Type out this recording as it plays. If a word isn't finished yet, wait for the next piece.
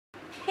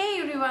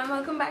everyone,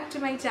 welcome back to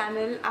my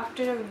channel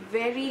after a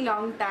very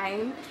long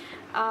time.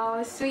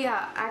 So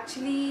yeah,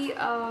 actually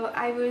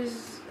I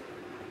was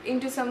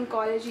into some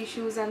college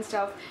issues and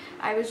stuff.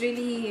 I was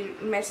really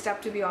messed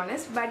up, to be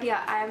honest, but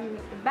yeah, I'm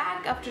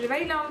back after a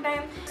very long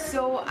time.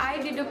 So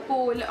I did a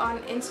poll on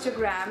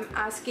Instagram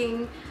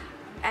asking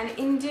an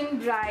Indian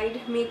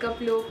bride makeup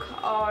look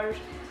or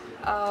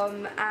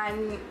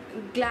and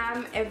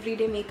glam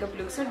everyday makeup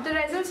look. So the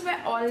results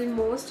were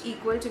almost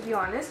equal, to be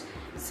honest.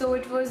 So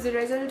the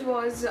result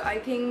was, I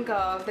think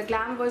the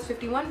glam was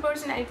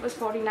 51% and it was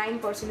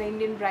 49%, the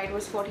Indian bride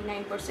was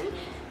 49%.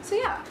 So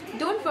yeah,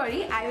 don't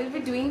worry, I will be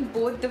doing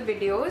both the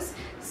videos.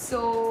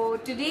 So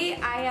today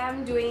I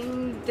am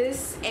doing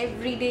this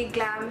everyday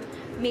glam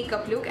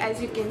makeup look.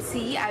 As you can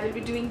see, I will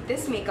be doing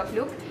this makeup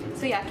look.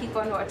 So yeah, keep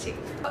on watching.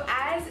 So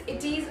as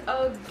it is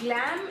a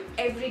glam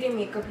everyday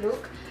makeup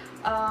look,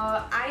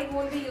 I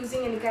won't be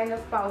using any kind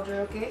of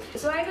powder, okay?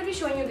 So I will be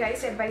showing you guys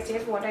step by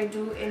step what I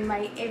do in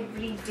my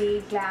everyday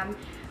glam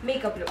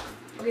makeup look.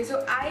 Okay,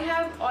 so I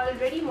have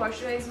already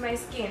moisturized my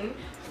skin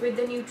with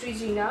the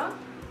Neutrogena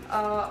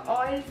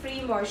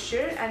oil-free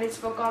moisture, and it's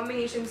for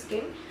combination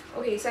skin.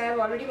 Okay, so I have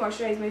already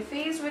moisturized my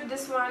face with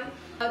this one.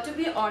 To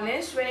be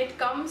honest, when it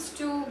comes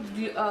to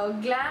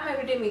glam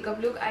everyday makeup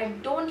look, I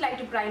don't like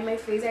to prime my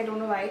face. I don't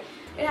know why.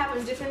 It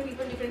happens, different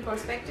people, different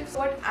perspectives. So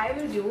what I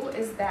will do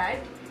is that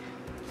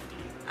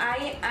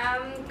I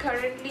am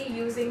currently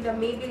using the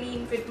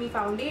Maybelline Fit Me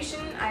foundation.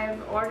 I have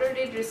ordered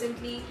it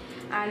recently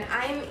and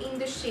I am in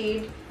the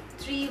shade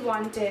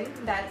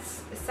 3110,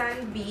 that's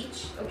Sand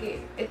Beach.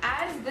 Okay,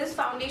 as this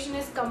foundation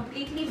is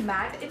completely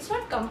matte, it's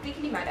not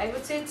completely matte, I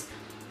would say it's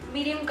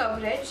medium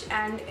coverage,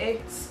 and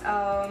it's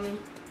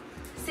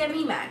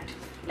semi-matte,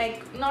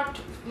 like not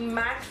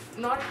matte,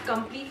 not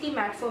completely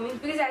matte for me,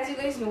 because as you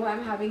guys know,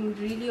 I'm having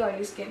really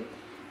oily skin.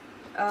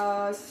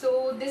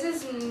 So this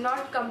is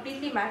not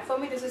completely matte for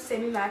me, this is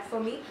semi-matte for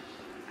me,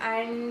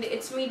 and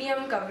it's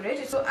medium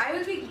coverage. So I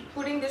will be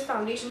putting this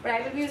foundation, but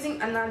I will be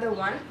using another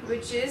one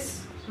which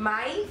is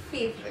my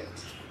favorite.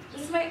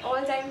 This is my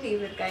all-time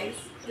favorite, guys.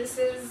 This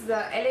is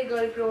the LA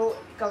Girl Pro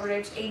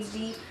Coverage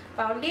HD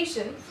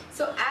foundation.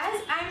 So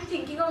as I'm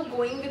thinking of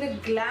going with a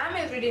glam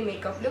everyday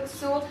makeup look,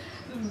 so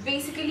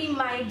basically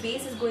my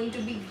base is going to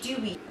be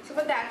dewy. So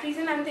for that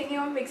reason, I'm thinking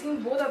of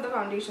mixing both of the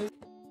foundations.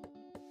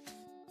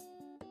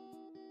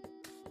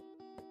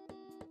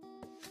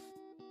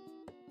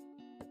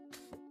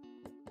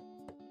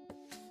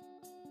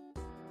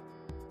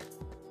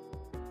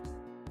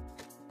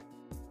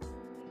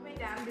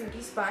 Damn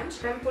beauty sponge.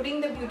 I'm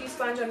putting the beauty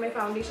sponge on my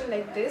foundation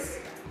like this.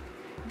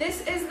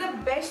 This is the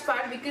best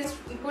part, because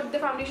you put the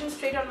foundation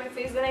straight on my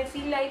face, then I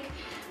feel like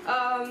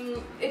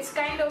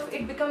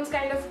it becomes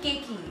kind of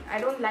cakey. I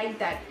don't like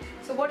that.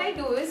 So what I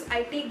do is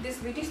I take this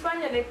beauty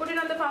sponge and I put it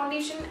on the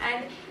foundation,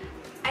 and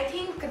I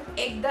think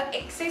the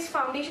excess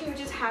foundation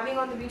which is having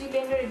on the beauty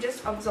blender, it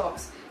just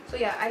absorbs. So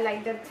yeah, I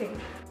like that thing.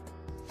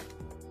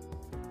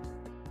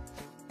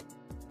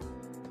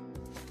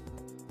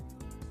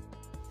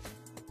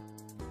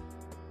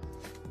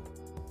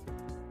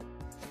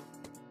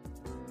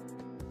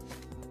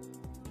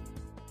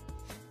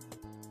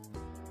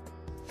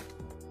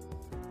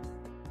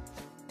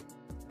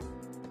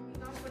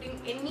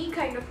 Any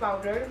kind of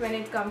powder when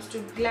it comes to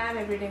glam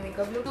everyday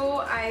makeup look. So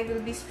I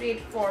will be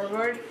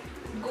straightforward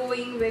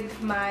going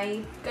with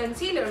my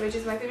concealer, which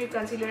is my favorite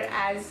concealer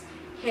as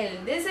hell.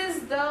 This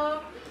is the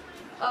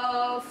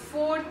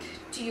 4th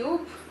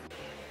tube.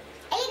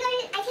 I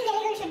think LA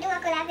Girl should do a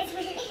collab with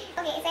me.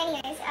 Okay, so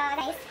anyways,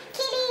 guys,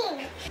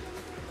 kidding!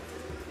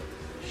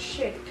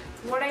 Shit,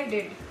 what I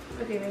did.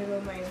 Okay,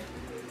 never mind.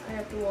 I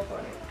have to work on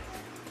it.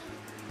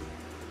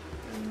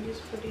 I'm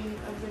just putting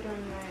a bit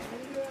on my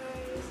under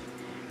eyes.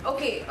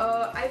 Okay,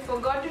 I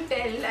forgot to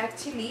tell,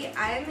 actually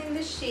I am in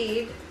the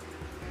shade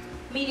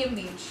Medium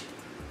Beach.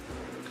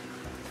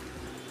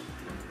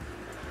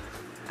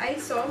 I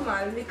saw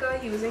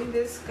Malvika using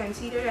this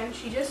concealer and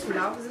she just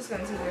loves this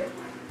concealer,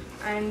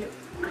 and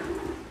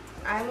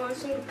I'm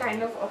also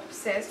kind of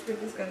obsessed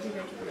with this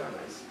concealer, to be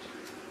honest.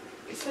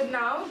 So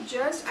now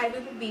I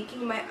will be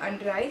baking my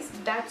under eyes,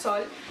 that's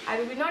all. I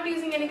will be not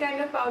using any kind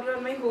of powder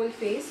on my whole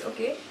face,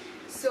 okay?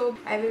 So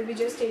I will be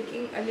just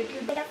taking a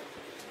little bit of,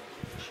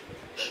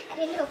 I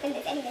didn't open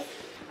this anyways.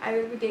 I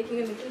will be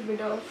taking a little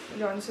bit of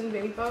Johnson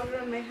Baby powder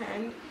on my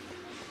hand.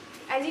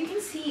 As you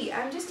can see,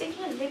 I'm just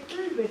taking a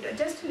little bit,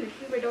 just a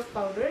little bit of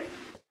powder.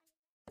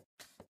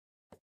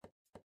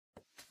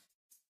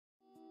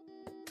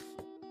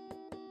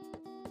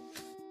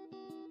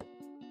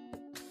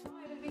 Now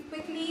I will be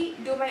quickly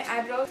do my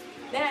eyebrows,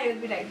 then I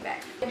will be right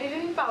back. I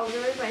didn't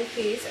powder my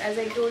face as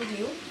I told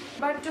you,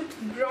 but to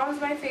bronze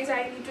my face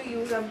I need to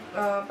use a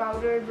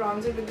powdered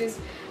bronzer, because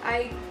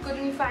I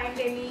couldn't find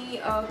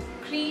any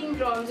cream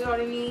bronzer or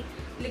any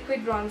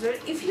liquid bronzer.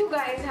 If you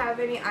guys have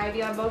any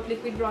idea about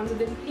liquid bronzer,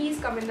 then please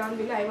comment down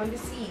below, I want to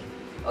see.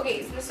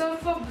 Okay, so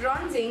for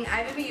bronzing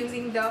I will be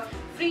using the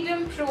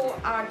Freedom Pro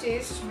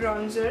Artist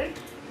bronzer,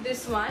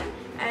 this one,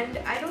 and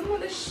I don't know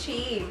the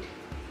shade.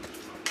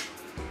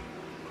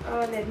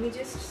 Let me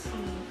just see.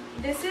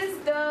 This is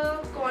the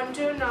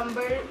contour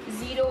number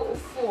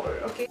 04.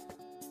 Okay.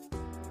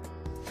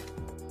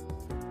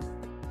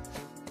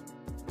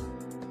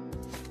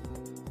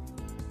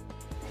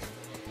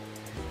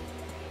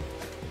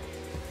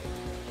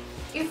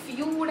 If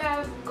you would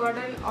have got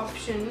an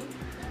option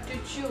to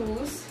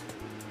choose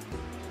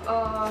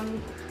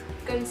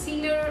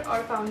concealer or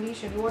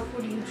foundation, what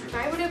would you choose? If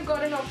I would have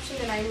got an option,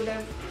 then I would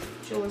have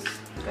chose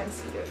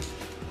concealer,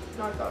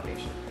 not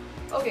foundation.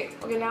 Okay,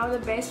 now the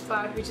best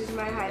part, which is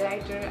my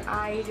highlighter.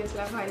 I just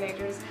love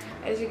highlighters.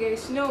 As you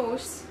guys know,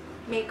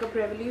 Makeup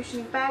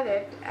Revolution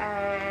palette,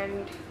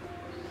 and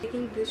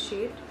taking this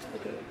shade.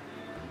 Okay,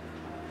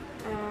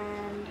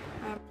 and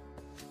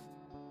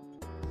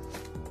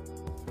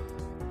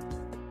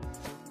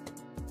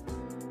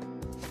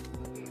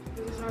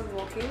this is not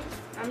working.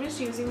 I'm just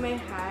using my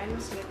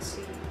hands. Let's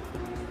see.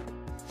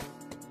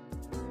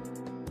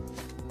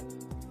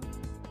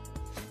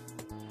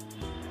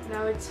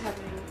 Now it's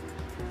happening.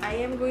 I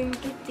am going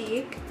to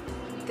take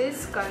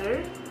this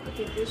color,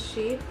 okay, this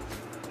shade.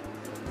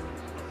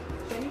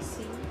 Can you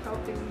see how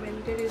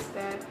pigmented is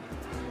that?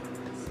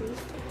 See?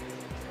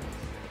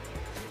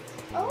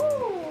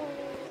 Oh!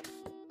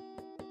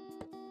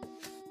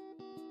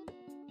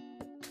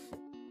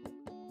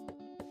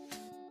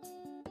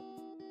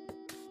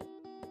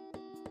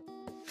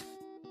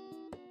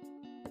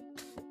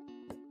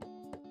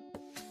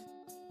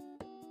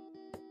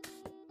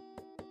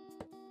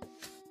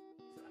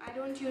 I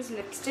don't use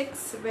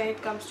lipsticks when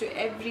it comes to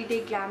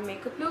everyday glam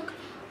makeup look.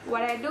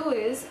 What I do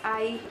is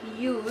I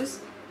use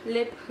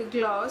lip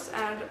gloss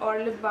and or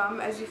lip balm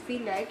as you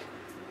feel like,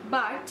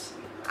 but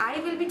I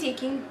will be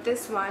taking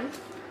this one,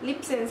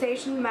 Lip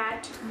Sensation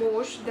Matte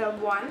Wash, the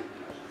one.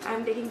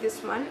 I'm taking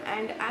this one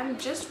and I'm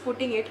just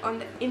putting it on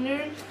the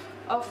inner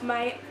of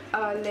my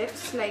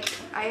lips, like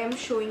I am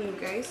showing you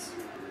guys,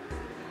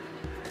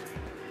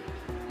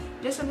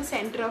 just on the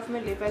center of my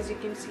lip, as you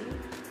can see.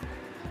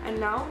 And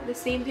now the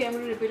same thing I'm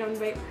going to repeat on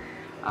my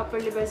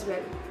upper lip as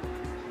well.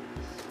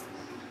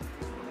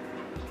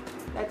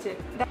 That's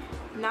it.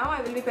 Now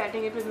I will be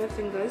patting it with my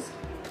fingers.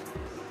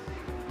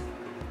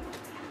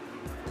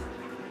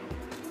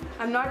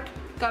 I'm not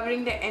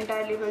covering the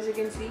entire lip, as you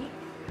can see.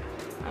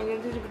 I'm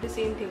going to repeat the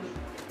same thing.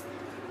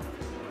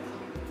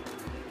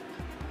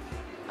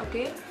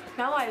 Okay.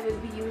 Now I will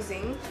be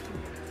using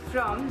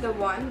from the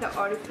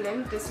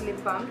Oriflame, this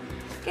lip balm.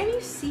 Can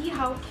you see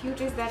how cute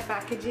is that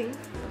packaging?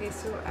 Okay,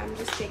 so I'm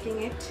just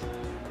taking it.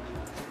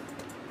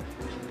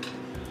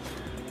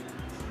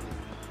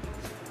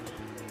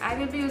 I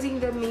will be using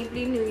the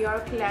Maybelline New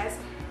York Lash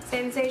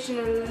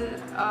Sensational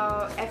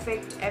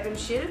Effect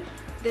Evanescence.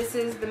 This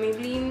is the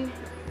Maybelline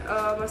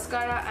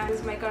mascara and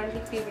is my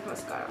currently favorite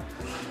mascara.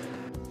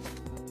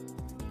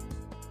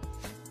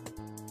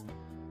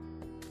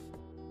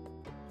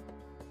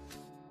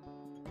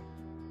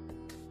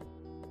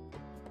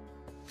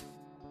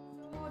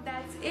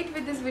 That's it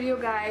with this video,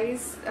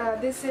 guys.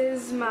 This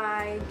is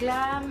my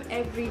glam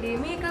everyday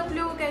makeup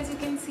look, as you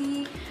can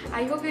see.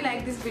 I hope you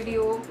like this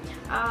video.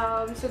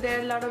 So there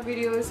are a lot of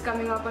videos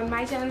coming up on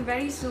my channel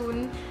very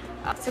soon.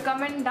 So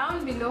comment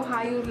down below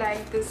how you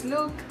like this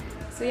look.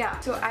 So yeah,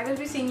 so I will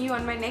be seeing you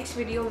on my next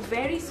video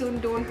very soon.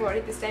 Don't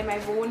worry, this time I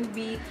won't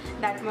be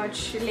that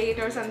much late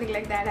or something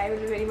like that. I will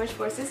be very much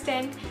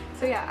persistent.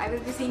 So yeah, I will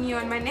be seeing you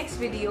on my next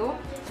video.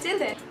 Till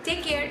then,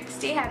 take care,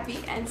 stay happy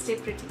and stay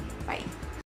pretty. Bye.